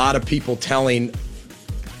 There's a lot of people telling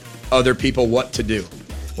other people what to do.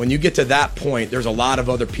 When you get to that point, there's a lot of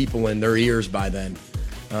other people in their ears by then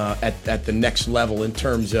at the next level in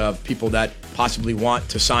terms of people that possibly want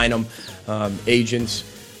to sign them, agents.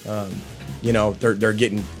 They're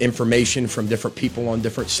getting information from different people on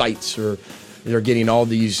different sites, or they're getting all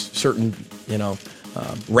these certain,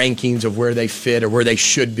 rankings of where they fit or where they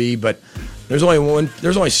should be. But there's only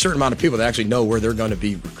a certain amount of people that actually know where they're going to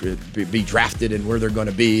be drafted and where they're going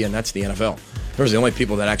to be, and that's the NFL. Those are the only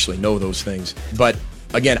people that actually know those things. But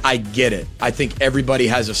again, I get it. I think everybody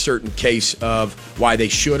has a certain case of why they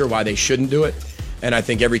should or why they shouldn't do it, and I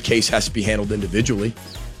think every case has to be handled individually.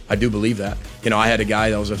 I do believe that. I had a guy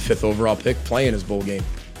that was a 5th overall pick playing his bowl game.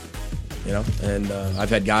 And I've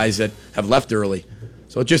had guys that have left early.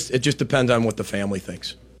 So it just depends on what the family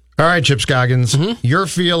thinks. All right, Chip Scoggins, your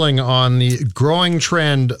feeling on the growing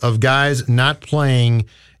trend of guys not playing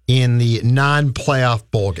in the non-playoff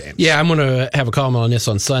bowl games. Yeah, I'm going to have a comment on this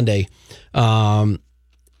on Sunday. 5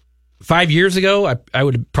 years ago, I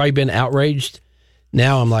would have probably been outraged.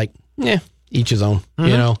 Now I'm like, each his own.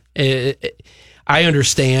 I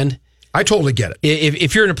understand. I totally get it.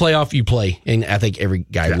 If you're in a playoff, you play, and I think every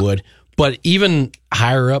guy would. But even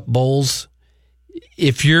higher up bowls,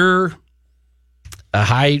 if you're a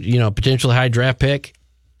high, potential high draft pick,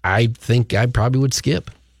 I think I probably would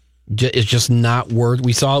skip. It's just not worth.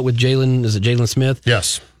 We saw it with Jalen. Is it Jalen Smith?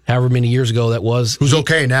 Yes. However many years ago that was. Who's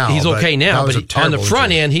okay now? He's okay now, but on the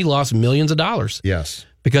front end, he lost millions of dollars. Yes.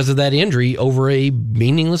 Because of that injury over a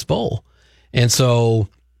meaningless bowl, and so.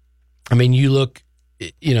 I mean, you look,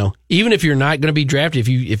 even if you're not going to be drafted,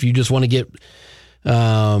 if you just want to get,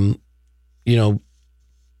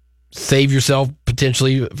 save yourself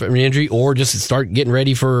potentially from an injury, or just start getting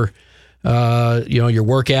ready for, your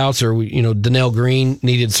workouts, or Donnell Green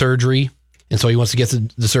needed surgery, and so he wants to get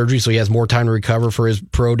the surgery so he has more time to recover for his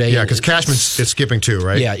pro day. Yeah, because Cashman is skipping too,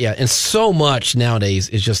 right? Yeah, and so much nowadays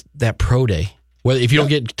is just that pro day. Whether if you don't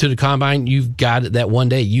get to the combine, you've got it that one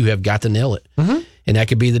day. You have got to nail it. Mm-hmm. And that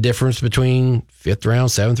could be the difference between 5th round,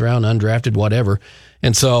 7th round, undrafted, whatever.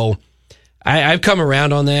 And so I've come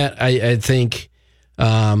around on that. I think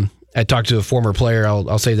I talked to a former player.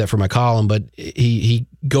 I'll save that for my column, but he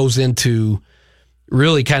goes into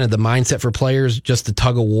really kind of the mindset for players, just the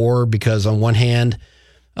tug of war, because on one hand,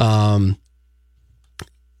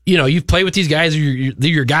 you've played with these guys, they're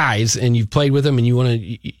your guys, and you've played with them, and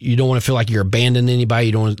you don't want to feel like you're abandoning anybody.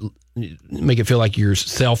 You don't want to make it feel like you're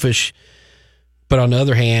selfish. But on the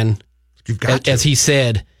other hand, as he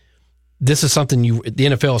said, this is something the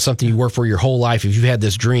NFL is something you work for your whole life. If you had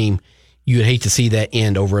this dream, you would hate to see that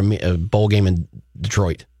end over a bowl game in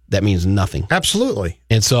Detroit. That means nothing. Absolutely.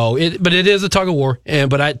 And so, but it is a tug of war.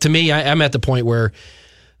 But to me, I'm at the point where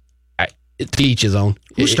to each his own.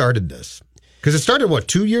 Who started this? Because it started,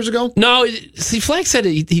 2 years ago? No, Fleck said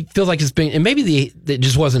he feels like it's been, and maybe it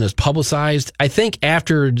just wasn't as publicized. I think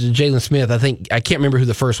after Jalen Smith, I can't remember who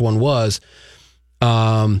the first one was.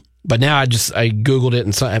 But now I Googled it,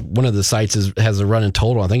 and one of the sites has a running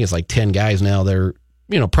total. I think it's like 10 guys now. They're,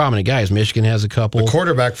 prominent guys. Michigan has a couple. The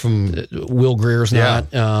quarterback from Will Greer's not.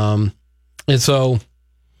 And so,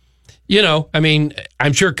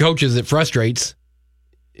 I'm sure coaches it frustrates.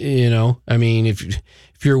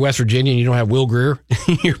 If you're West Virginia and you don't have Will Grier,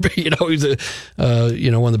 he's he's one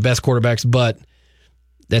of the best quarterbacks, but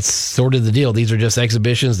that's sort of the deal. These are just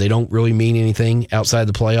exhibitions. They don't really mean anything outside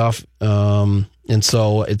the playoff. And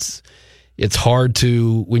so it's hard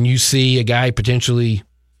to, when you see a guy potentially,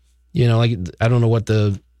 I don't know what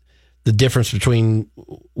the difference between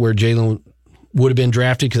where Jalen would have been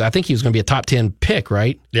drafted, because I think he was going to be a top 10 pick,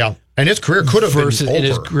 right? Yeah. And his career could have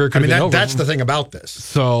been over. That's the thing about this.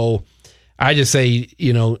 So I just say,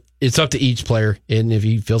 it's up to each player. And if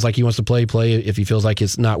he feels like he wants to play. If he feels like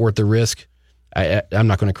it's not worth the risk, I'm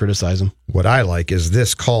not going to criticize him. What I like is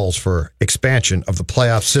this calls for expansion of the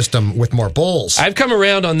playoff system with more bowls. I've come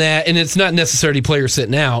around on that, and it's not necessarily players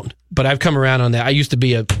sitting out, but I've come around on that. I used to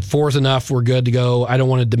be 4's enough, we're good to go. I don't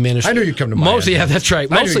want to diminish. I knew you'd come to my mostly, yeah, that's right.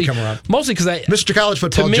 I knew you'd come around. Mostly because Mr. College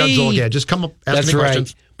Football, Judd Zolgad, just come up, ask me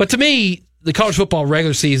questions. But to me, the college football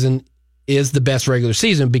regular season is the best regular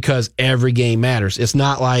season because every game matters. It's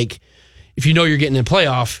not like if you're getting in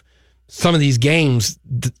playoff, some of these games,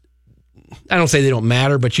 I don't say they don't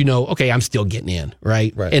matter, but okay, I'm still getting in,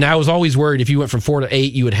 right? And I was always worried if you went from 4 to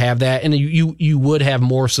 8, you would have that, and you would have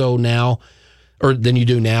more so now, or than you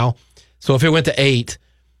do now. So if it went to 8,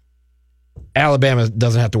 Alabama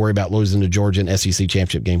doesn't have to worry about losing to Georgia in SEC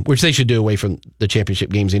championship game, which they should do away from the championship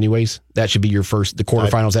games anyways. That should be your the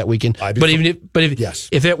quarterfinals that weekend.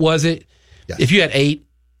 If it wasn't, if you had 8,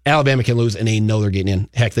 Alabama can lose and they know they're getting in.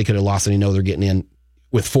 Heck, they could have lost and they know they're getting in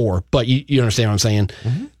with 4. But you understand what I'm saying?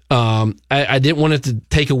 Mm-hmm. I didn't want it to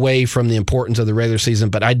take away from the importance of the regular season,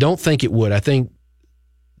 but I don't think it would. I think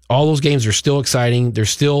all those games are still exciting. They're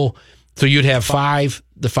still, so you'd have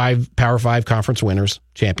the 5 Power 5 conference winners,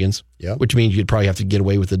 champions, which means you'd probably have to get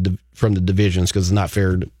away with from the divisions because it's not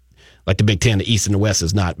fair. Like the Big Ten, the East and the West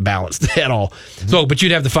is not balanced at all. Mm-hmm. So, but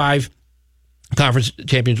you'd have the 5 conference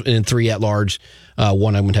champions and 3 at large.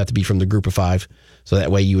 One of them would have to be from the group of 5. So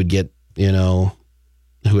that way you would get,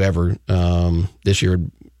 whoever this year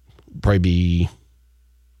would probably be,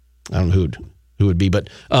 I don't know who would be, but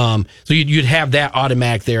so you'd have that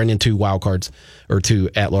automatic there, and then 2 wild cards or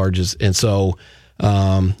 2 at larges, and so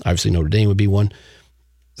obviously Notre Dame would be one.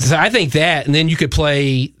 So I think that, and then you could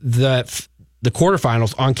play the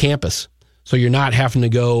quarterfinals on campus, so you're not having to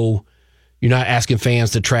go, you're not asking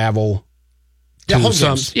fans to travel.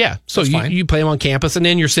 So you play them on campus, and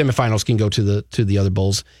then your semifinals can go to the other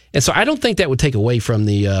bowls, and so I don't think that would take away from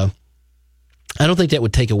the. I don't think that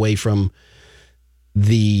would take away from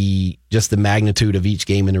just the magnitude of each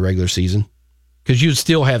game in the regular season, because you'd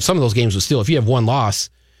still have some of those games. Would still, if you have 1 loss,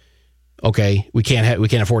 okay, we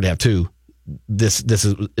can't afford to have 2. This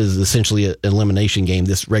is essentially an elimination game,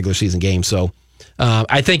 this regular season game. So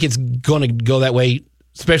I think it's going to go that way.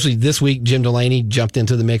 Especially this week, Jim Delaney jumped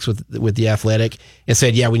into the mix with the Athletic and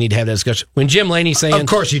said, "Yeah, we need to have that discussion." When Jim Laney saying, "Of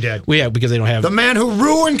course he did," because they don't have the man who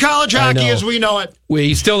ruined college hockey as we know it.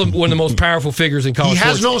 He's still one of the most powerful figures in college. He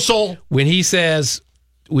has sports. no soul. When he says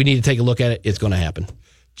we need to take a look at it, it's going to happen.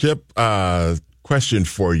 Chip, question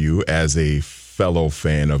for you as a fellow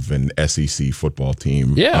fan of an SEC football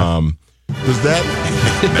team. Yeah. Does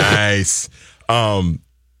that nice?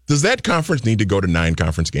 Does that conference need to go to 9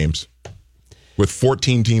 conference games? With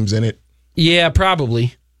 14 teams in it? Yeah,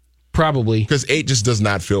 probably. Because 8 just does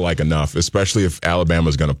not feel like enough, especially if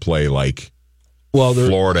Alabama's going to play like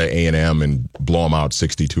Florida A&M and blow them out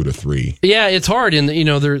 62-3. Yeah, it's hard, and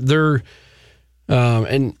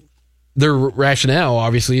their rationale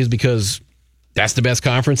obviously is because that's the best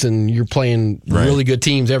conference, and you're playing really good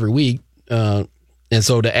teams every week, and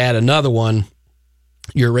so to add another one,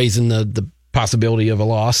 you're raising the possibility of a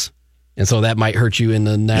loss. And so that might hurt you in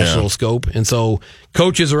the national scope. And so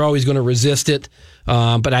coaches are always going to resist it.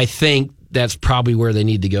 But I think that's probably where they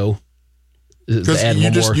need to go. Because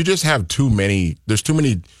you just have too many. There's too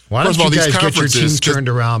many. Why don't you guys get your team turned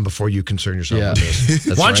around before you concern yourself with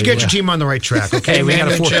this? Why don't you get your team on the right track? Okay, we got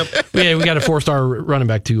a 4-star running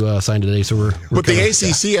back to sign today. So But the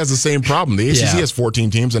ACC has the same problem. The ACC has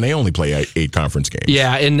 14 teams and they only play 8 conference games.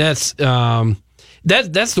 Yeah, and that's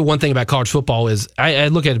the one thing about college football is I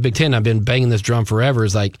look at the Big Ten. I've been banging this drum forever.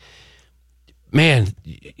 Is like, man,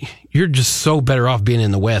 you're just so better off being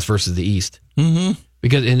in the West versus the East. Mm-hmm.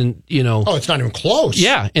 Because it's not even close.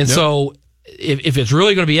 Yeah, and so if it's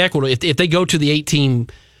really going to be equitable, if they go to the 8-team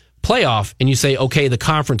playoff and you say, okay, the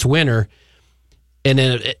conference winner, and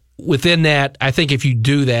then within that, I think if you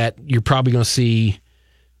do that, you're probably going to see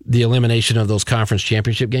the elimination of those conference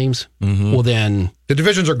championship games. Mm-hmm. Well, then the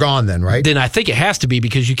divisions are gone. Then, right? Then I think it has to be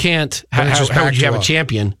because you can't. How would you have a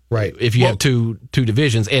champion, right? If you have two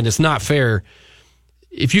divisions, and it's not fair.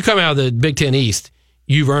 If you come out of the Big Ten East,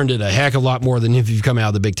 you've earned it a heck of a lot more than if you come out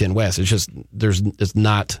of the Big Ten West. It's just it's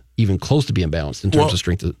not even close to being balanced in terms of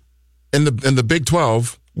strength. And the Big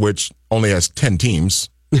 12, which only has 10 teams,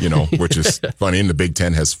 which is funny, and the Big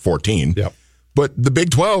 10 has 14. Yep. But the Big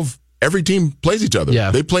 12. Every team plays each other. Yeah.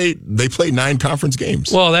 They play 9 conference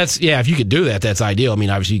games. Well, if you could do that, that's ideal. I mean,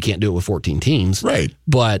 obviously you can't do it with 14 teams. Right.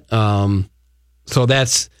 But so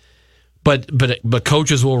that's but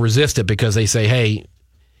coaches will resist it because they say, "Hey,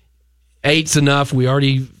 8's enough. We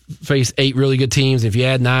already face 8 really good teams. If you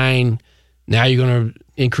add 9, now you're going to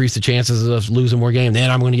increase the chances of losing more games.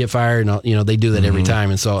 Then I'm going to get fired. And, they do that every time.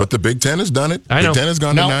 And so, but the Big Ten has done it. I know. Big Ten has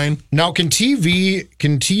gone to 9. Now, can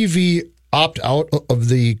TV opt out of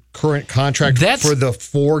the current contract for the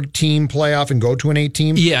 4-team playoff and go to an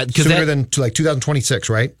 8-team? Yeah, sooner than to 2026,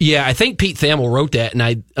 right? Yeah, I think Pete Thamel wrote that, and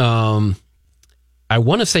I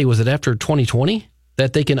want to say, was it after 2020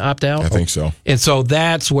 that they can opt out? I think so. And so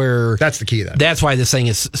that's the key then. That's why this thing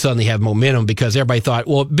is suddenly have momentum, because everybody thought,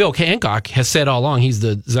 well, Bill Hancock has said all along, he's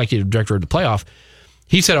the executive director of the playoff.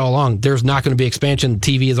 He said all along, there's not going to be expansion.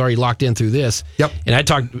 TV is already locked in through this. Yep.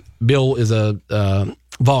 And Bill is a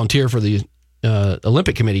volunteer for the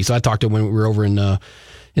Olympic Committee, so I talked to him when we were over in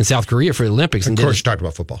South Korea for the Olympics. Of course, you talked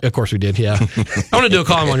about football. Of course we did, yeah. I want to do a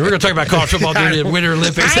column on you. We're going to talk about college football during the Winter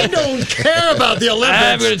Olympics. I don't care about the Olympics.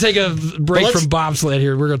 I'm going to take a break from bobsled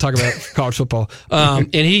here. We're going to talk about college football.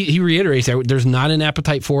 And he reiterates that there's not an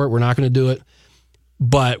appetite for it. We're not going to do it.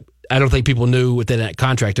 But I don't think people knew within that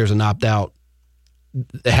contract there's an opt-out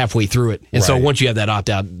halfway through it. And so once you have that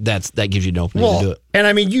opt-out, that gives you an opening to do it. And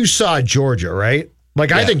I mean, you saw Georgia, right?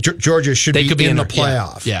 I think Georgia should be in the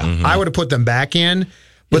playoff. Yeah. Mm-hmm. I would have put them back in.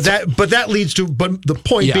 But that leads to. But the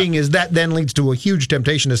point being is that then leads to a huge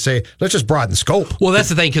temptation to say, let's just broaden scope. Well, that's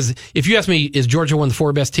the thing, because if you ask me, is Georgia one of the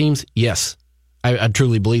 4 best teams? Yes, I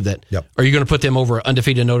truly believe that. Yep. Are you going to put them over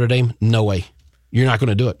undefeated Notre Dame? No way. You're not going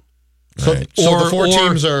to do it. So the 4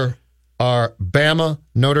 teams are Bama,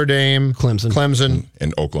 Notre Dame, Clemson,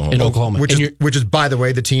 and Oklahoma. Which is, by the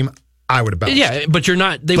way, the team I would have bounced. Yeah, but you're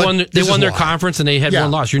not. They won their conference and they had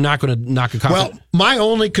one loss. You're not going to knock a conference. Well, my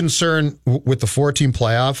only concern with the 4-team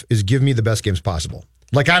playoff is give me the best games possible.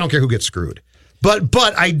 I don't care who gets screwed. But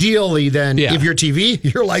ideally, then, if you're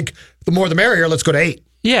TV, you're like, the more the merrier. Let's go to 8.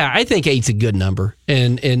 Yeah, I think 8's a good number.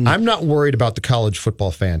 And I'm not worried about the college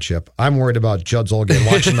football fanship. I'm worried about Judd Zolgad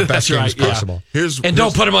watching the best games possible.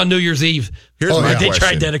 Don't put him on New Year's Eve. They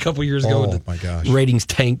tried that a couple years ago. Oh my gosh, ratings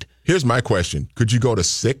tanked. Here's my question: could you go to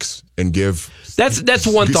 6 and give? That's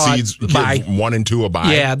one thought. Seeds, give 1 and 2 a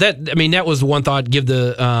bye. Yeah, that was one thought. Give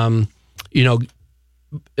the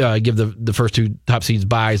give the first 2 top seeds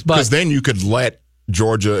buys, because then you could let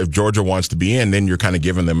Georgia, if Georgia wants to be in, then you're kind of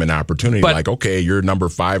giving them an opportunity. Okay, you're number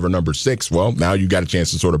 5 or number 6. Well, now you got a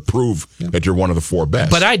chance to sort of prove that you're one of the 4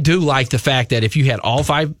 best. But I do like the fact that if you had all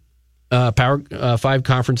 5 5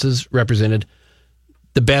 conferences represented,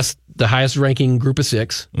 the highest ranking group of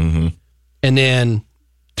 6, and then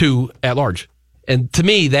 2 at large, and to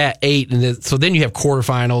me that 8, and so then you have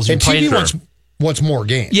quarterfinals. And TV wants more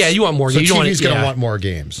games. Yeah, you want more games. So TV's going to want more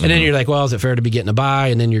games, and then you're like, well, is it fair to be getting a bye?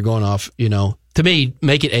 And then you're going off, To me,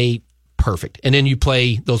 make it 8, perfect. And then you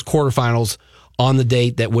play those quarterfinals on the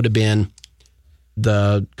date that would have been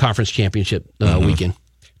the conference championship weekend.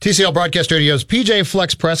 TCL Broadcast Studios, PJ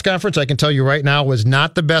Fleck's press conference, I can tell you right now, was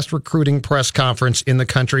not the best recruiting press conference in the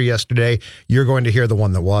country yesterday. You're going to hear the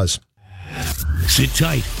one that was. Sit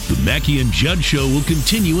tight. The Mackey and Judd Show will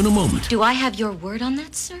continue in a moment. Do I have your word on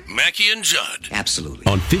that, sir? Mackey and Judd. Absolutely.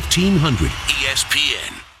 On 1500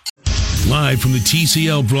 ESPN. Live from the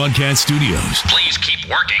TCL Broadcast Studios. Please keep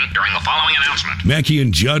working during the following announcement. Mackey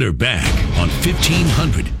and Judd are back on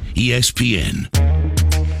 1500 ESPN.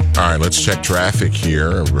 All right, let's check traffic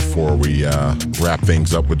here before we wrap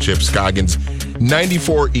things up with Chip Scoggins.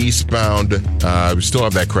 94 eastbound. We still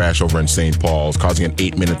have that crash over in St. Paul's, causing an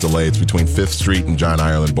 8-minute delay. It's between 5th Street and John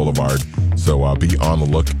Ireland Boulevard. So be on the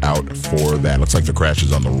lookout for that. Looks like the crash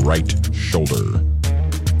is on the right shoulder.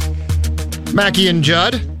 Mackey and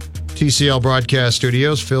Judd, TCL Broadcast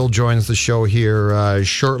Studios. Phil joins the show here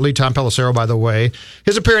shortly. Tom Pelissero, by the way.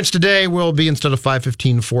 His appearance today will be, instead of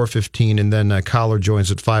 5:15, 4:15, and then Collar joins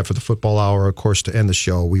at 5 for the football hour. Of course, to end the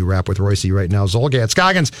show, we wrap with Royce right now. Zolgad,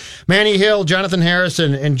 Scoggins, Manny Hill, Jonathan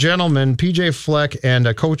Harrison, and gentlemen, PJ Fleck and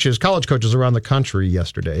college coaches around the country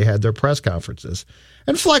yesterday had their press conferences.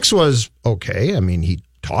 And Fleck's was okay. I mean, he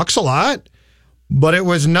talks a lot, but it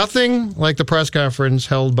was nothing like the press conference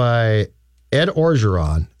held by Ed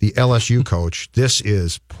Orgeron, the LSU coach. This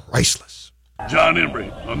is priceless. John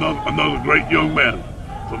Emery, another great young man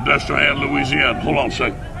from Destrehan, Louisiana. Hold on a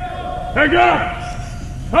second. Hey, guys!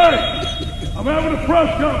 Hey! I'm having a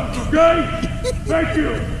press conference, okay? Thank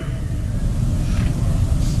you.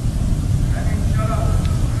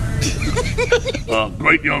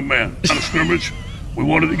 Great young man. Out of scrimmage, we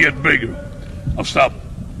wanted to get bigger. I'm stopping.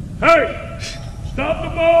 Hey! Stop the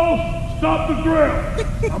ball! Stop the drill.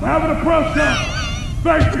 I'm having a press conference.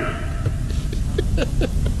 Thank you.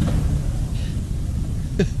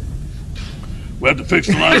 We have to fix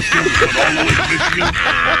the line of scrimmage all the way to Michigan.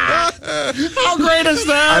 How great is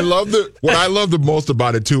that? What I love the most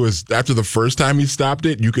about it too is after the first time he stopped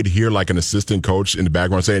it, you could hear like an assistant coach in the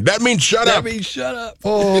background saying, "That means shut up." That means shut up.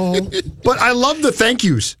 Oh, but I love the thank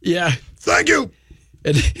yous. Yeah. Thank you.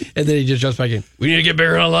 And then he just jumps back in. We need to get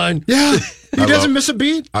Barry online. Yeah. He doesn't miss a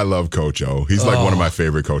beat. I love Coach O. He's like one of my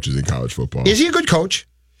favorite coaches in college football. Is he a good coach?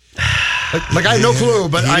 Like I have no clue,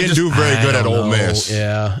 but he didn't do very good at Ole Miss.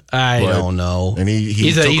 Yeah, I don't know. And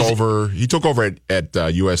he took over. He took over at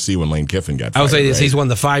USC when Lane Kiffin got fired. I would say this: right? he's one of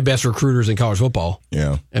the 5 best recruiters in college football.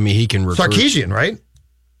 Yeah, I mean he can recruit. Sarkisian, right?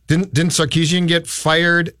 Didn't Sarkisian get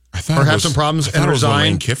fired or have some problems and resign? When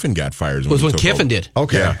Lane Kiffin got fired. It was when Kiffin did.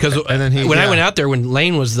 Okay, because I went out there when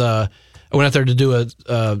Lane was I went out there to do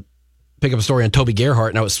pick up a story on Toby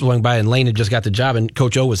Gerhart, and I was swung by, and Lane had just got the job, and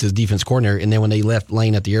Coach O was his defense coordinator. And then when they left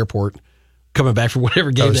Lane at the airport, coming back from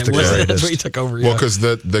whatever game that was, that's where he took over. Well, because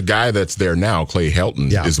the guy that's there now, Clay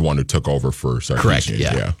Helton, is the one who took over for Sarkisian. Correct.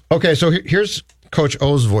 Yeah. Okay, so here's Coach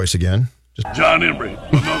O's voice again. John Emery,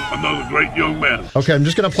 another great young man. Okay, I'm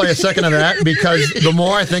just going to play a second of that because the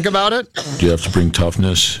more I think about it, you have to bring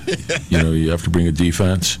toughness. You have to bring a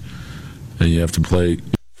defense, and you have to play.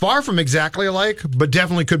 Far from exactly alike, but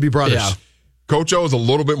definitely could be brothers. Yeah. Coach O is a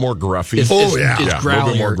little bit more gruffy. It's a little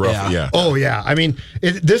bit more gruffy. Yeah. Oh yeah. I mean,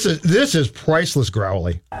 this is priceless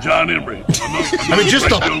growly. John Emery. I mean, just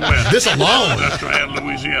this alone. Destrehan,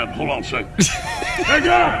 Louisiana. Hold on a second. Hey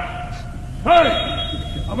guys! Hey!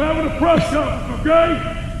 I'm having a press conference, okay?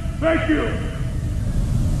 Thank you.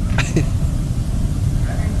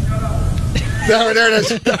 There it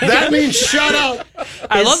is. That means shut up.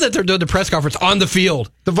 I love that they're doing the press conference on the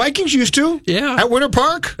field. The Vikings used to. Yeah. At Winter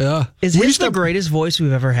Park. Yeah. Is his the greatest voice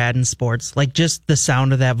we've ever had in sports? Like just the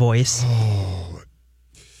sound of that voice. Oh.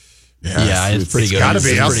 Yeah, it's pretty good. It's got to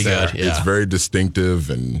be up pretty there. good. Yeah. It's very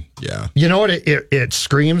distinctive and You know what it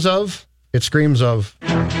screams of? It screams of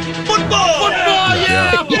football.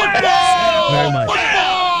 Football. Very much.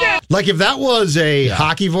 Like if that was a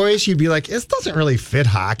hockey voice, you'd be like, this doesn't really fit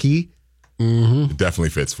hockey. Mm-hmm. It definitely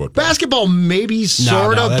fits football. Basketball, maybe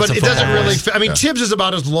sort of, but it doesn't really fit. I mean, Tibbs is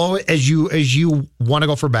about as low as you want to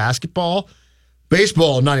go for basketball.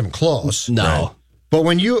 Baseball, not even close. No. Right? But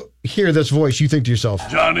when you hear this voice, you think to yourself,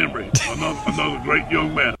 John Emery, another great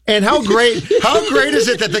young man. And how great is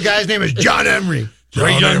it that the guy's name is John Emery?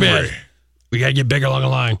 Great young man. We got to get bigger along the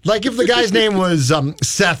line. Like if the guy's name was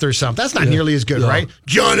Seth or something, that's not nearly as good, right?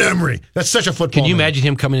 John Emery. That's such a football Can you name. imagine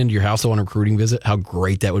him coming into your house on a recruiting visit? How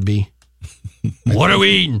great that would be. What are we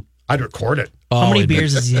eating? I'd record it. How many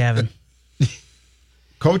beers is he having?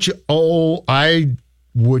 Coach O, I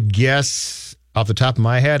would guess off the top of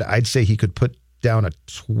my head, I'd say he could put down a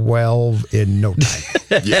 12 in no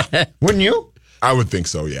time. Yeah. Wouldn't you? I would think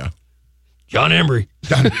so, yeah. John Emery.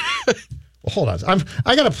 Well, hold on.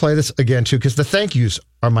 I got to play this again, too, because the thank yous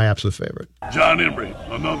are my absolute favorite. John Emery,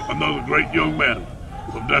 another great young man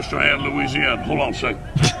from Destrehan, Louisiana. Hold on a second.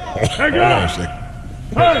 Hey, guys!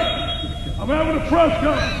 Hey! I'm having a press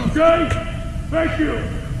conference, okay? Thank you.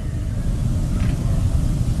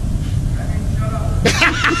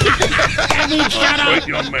 Great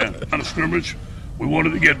young man. On a scrimmage, we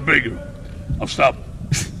wanted to get bigger. I'll stop.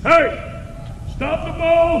 Hey! Stop the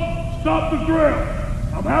ball, stop the drill.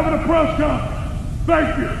 I'm having a press conference.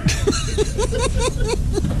 Thank you.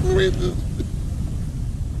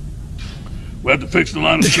 We have to fix the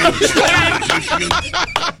line of scrimmage.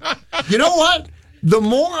 You know what? The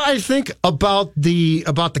more I think about the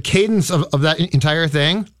cadence of that entire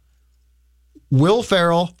thing, Will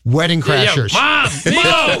Ferrell, Wedding Crashers. Mom!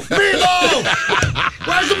 Meatloaf! Meatloaf!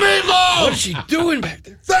 Where's the meatloaf? What is she doing back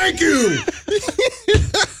there? Thank you!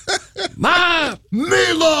 Mom!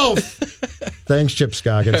 Meatloaf! Thanks, Chip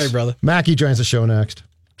Scoggins. Hey, brother. Mackie joins the show next.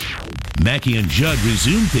 Mackie and Judd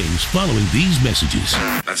resume things following these messages.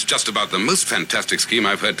 That's just about the most fantastic scheme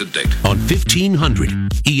I've heard to date. On 1500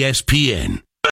 ESPN.